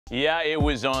Yeah, it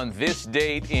was on this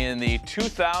date in the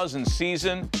 2000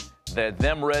 season that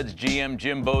them Reds GM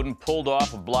Jim Bowden pulled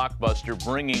off a blockbuster,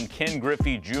 bringing Ken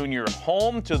Griffey Jr.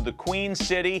 home to the Queen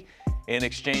City in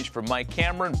exchange for Mike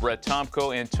Cameron, Brett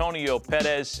Tomko, Antonio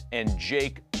Perez, and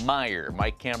Jake Meyer.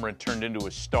 Mike Cameron turned into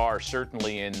a star,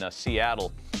 certainly in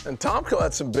Seattle. And Tomko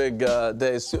had some big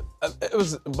days, too. It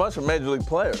was a bunch of Major League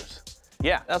players.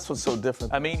 Yeah. That's what's so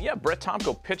different. I mean, yeah, Brett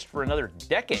Tomko pitched for another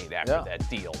decade after that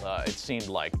deal, it seemed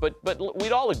like. But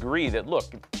we'd all agree that,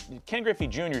 look, Ken Griffey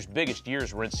Jr.'s biggest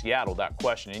years were in Seattle, without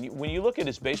question. And when you look at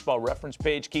his baseball reference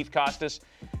page, Keith Costas,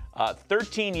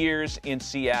 13 years in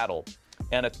Seattle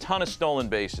and a ton of stolen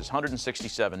bases,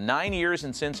 167. 9 years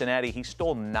in Cincinnati, he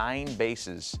stole 9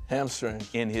 bases. Hamstring.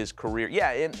 In his career.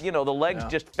 Yeah, and, you know, the legs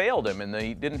just failed him, and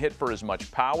he didn't hit for as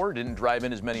much power, didn't drive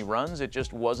in as many runs. It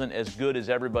just wasn't as good as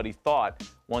everybody thought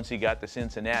once he got to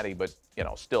Cincinnati. But, you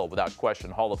know, still, without question,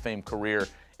 Hall of Fame career.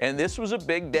 And this was a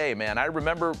big day, man. I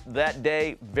remember that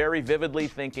day very vividly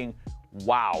thinking,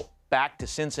 wow, back to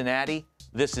Cincinnati?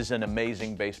 This is an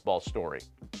amazing baseball story.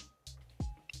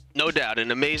 No doubt,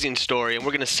 an amazing story, and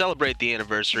we're going to celebrate the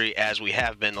anniversary as we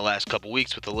have been the last couple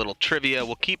weeks with a little trivia.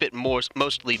 We'll keep it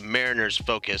mostly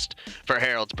Mariners-focused for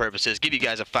Harold's purposes, give you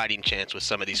guys a fighting chance with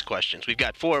some of these questions. We've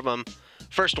got 4 of them.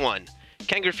 First one,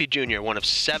 Ken Griffey Jr., one of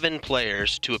 7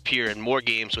 players to appear in more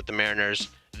games with the Mariners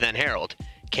than Harold.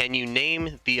 Can you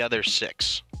name the other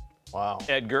 6? Wow.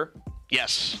 Edgar?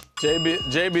 Yes. Jay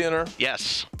Buhner?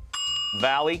 Yes.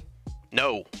 Valley?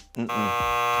 No.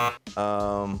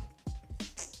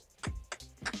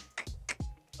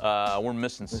 We're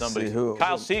missing somebody. Who?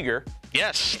 Kyle Seager.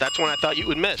 Yes, that's one I thought you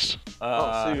would miss.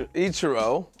 Seager.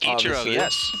 Ichiro. Ichiro,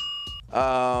 yes.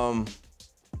 I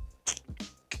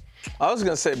was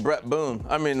going to say Brett Boone.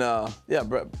 I mean,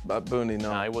 Brett Boone,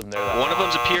 no. Nah, he wasn't there. One of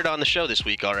them's appeared on the show this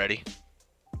week already.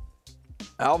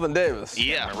 Alvin Davis.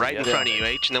 Yeah, right in front of you,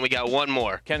 H. And then we got one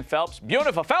more. Ken Phelps.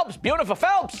 Beautiful Phelps. Beautiful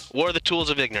Phelps. What are the tools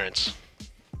of ignorance?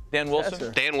 Dan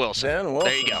Wilson. Dan Wilson. Dan Wilson.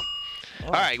 There you go.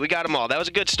 All right, we got them all. That was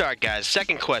a good start, guys.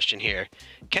 Second question here.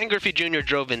 Ken Griffey Jr.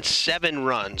 drove in 7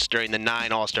 runs during the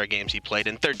 9 All-Star games he played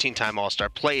in, 13-time All-Star,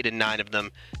 played in 9 of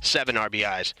them, 7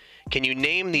 RBIs. Can you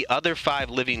name the other 5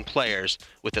 living players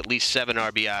with at least 7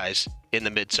 RBIs in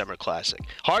the Midsummer Classic?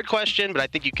 Hard question, but I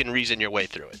think you can reason your way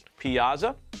through it.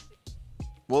 Piazza.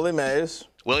 Willie Mays.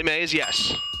 Willie Mays,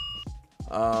 yes.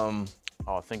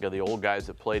 Think of the old guys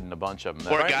that played in a bunch of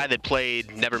them. Or a guy that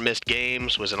played, never missed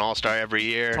games, was an All-Star every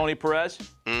year. Tony Perez?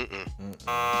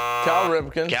 Cal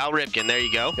Ripken. Cal Ripken, there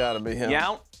you go. Gotta be him.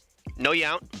 Yount? No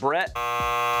Yount. Brett?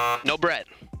 No Brett.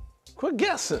 Quit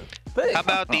guessing. How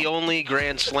about the only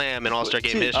Grand Slam in All-Star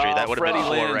Game history? That would have been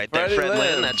 4 right there. Fred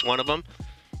Lynn, that's one of them.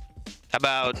 How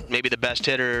about maybe the best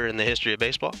hitter in the history of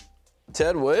baseball?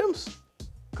 Ted Williams?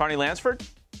 Carney Lansford?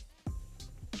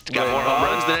 Got more home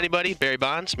runs than anybody. Barry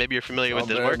Bonds. Maybe you're familiar with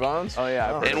his Barry work. Bonds? Oh,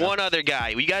 yeah. And one other guy.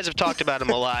 You guys have talked about him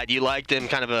a lot. You liked him,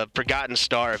 kind of a forgotten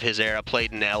star of his era.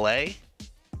 Played in L.A.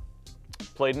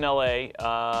 Played in L.A.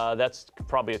 That's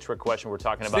probably a trick question. We're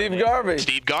talking about Steve Garvey.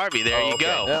 Steve Garvey. There you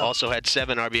go. Yeah. Also had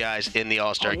 7 RBIs in the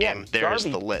All-Star game. There's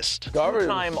the list.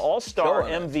 Two-time All-Star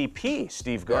MVP,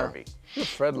 Steve Garvey.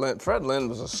 Fred Lynn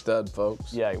was a stud,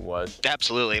 folks. Yeah, he was.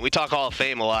 Absolutely. And we talk Hall of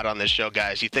Fame a lot on this show,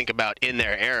 guys. You think about in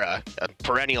their era,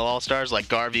 perennial All-Stars like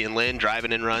Garvey and Lynn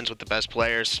driving in runs with the best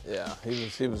players. Yeah,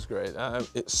 he was great.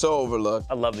 It's so overlooked.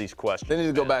 I love these questions. They need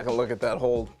to go back and look at that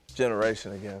whole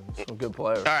generation again. Some good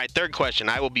players. All right, third question.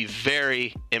 I will be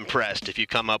very impressed if you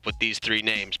come up with these 3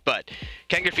 names. But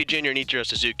Ken Griffey Jr. and Ichiro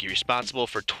Suzuki, responsible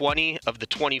for 20 of the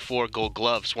 24 Gold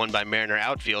Gloves won by Mariner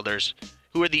outfielders.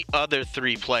 Who are the other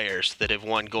 3 players that have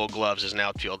won Gold Gloves as an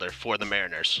outfielder for the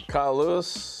Mariners? Kyle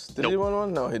Lewis. Did he win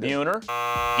one? No, he didn't. Buhner?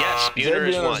 Yes, Buhner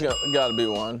is one. Got to be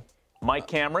one. Mike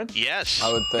Cameron? Yes.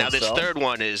 I would think now, this so. third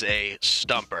one is a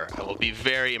stumper. I will be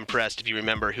very impressed if you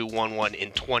remember who won one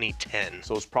in 2010.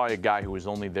 So it's probably a guy who was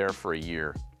only there for a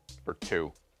year or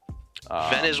 2.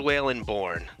 Venezuelan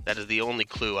born. That is the only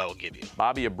clue I will give you.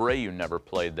 Bobby Abreu never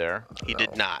played there. He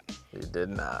did not. He did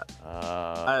not.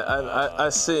 I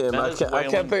see him. I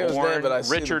can't think of his name, but I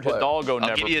see Richard the player. Hidalgo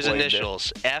never played. I'll give you his there.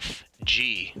 initials.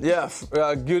 FG.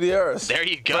 Yeah, Gutierrez. There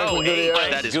you go. Franklin Gutierrez.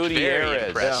 That is Gutierrez. very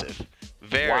impressive.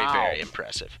 Very, Wow. very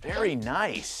impressive. Very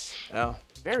nice. Yeah.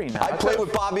 Very nice. I played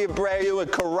with Bobby Abreu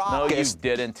and No, you Caracas.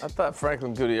 didn't. I thought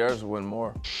Franklin Gutierrez would win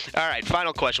more. All right,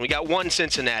 final question. We got one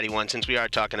Cincinnati one since we are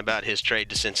talking about his trade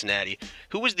to Cincinnati.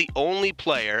 Who was the only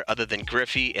player other than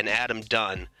Griffey and Adam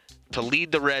Dunn to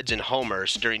lead the Reds in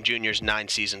homers during Junior's 9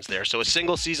 seasons there? So a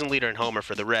single season leader in homer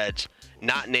for the Reds,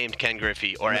 not named Ken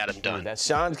Griffey or Adam Dunn. That's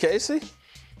Sean Casey?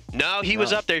 No, he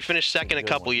was up there. He finished second a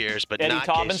couple years, but Eddie not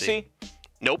Taubensee? Casey.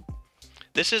 Nope.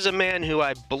 This is a man who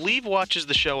I believe watches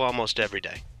the show almost every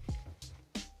day.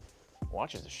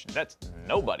 Watches that's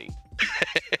nobody,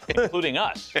 including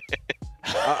us.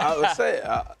 I would say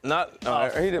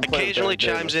he didn't play. Occasionally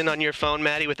chimes in on your phone,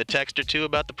 Maddie, with a text or two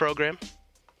about the program.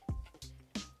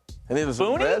 And he was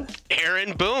Red?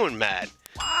 Aaron Boone, Matt.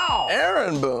 Wow.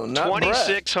 Aaron Boone, not 26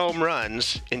 Brett. home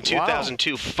runs in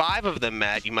 2002. Wow. 5 of them,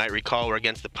 Matt, you might recall, were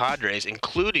against the Padres,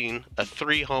 including a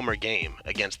 3-homer game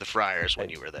against the Friars when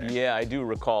you were there. Yeah, I do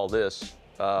recall this.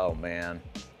 Oh, man.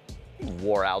 He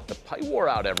wore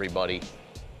out everybody.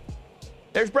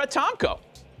 There's Brett Tomko.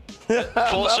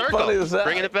 Full circle,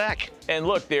 bringing it back. And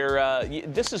look,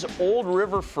 this is old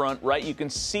Riverfront, right? You can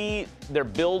see they're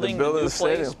building the new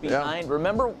place behind. Yeah.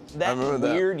 Remember that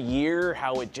weird year,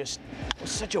 how it just was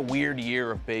such a weird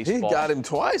year of baseball? He got him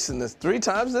twice in this, 3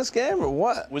 times this game, or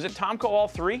what? Was it Tomko all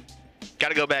 3? Got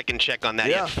to go back and check on that.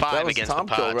 Yeah, he had 5 against the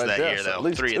Pods that year,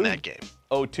 though. 3 in that game.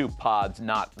 0-2 Pods,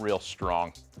 not real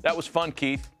strong. That was fun,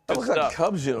 Keith. That looked like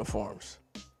Cubs uniforms.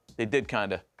 They did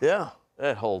kind of. Yeah.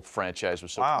 That whole franchise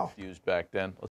was so confused back then.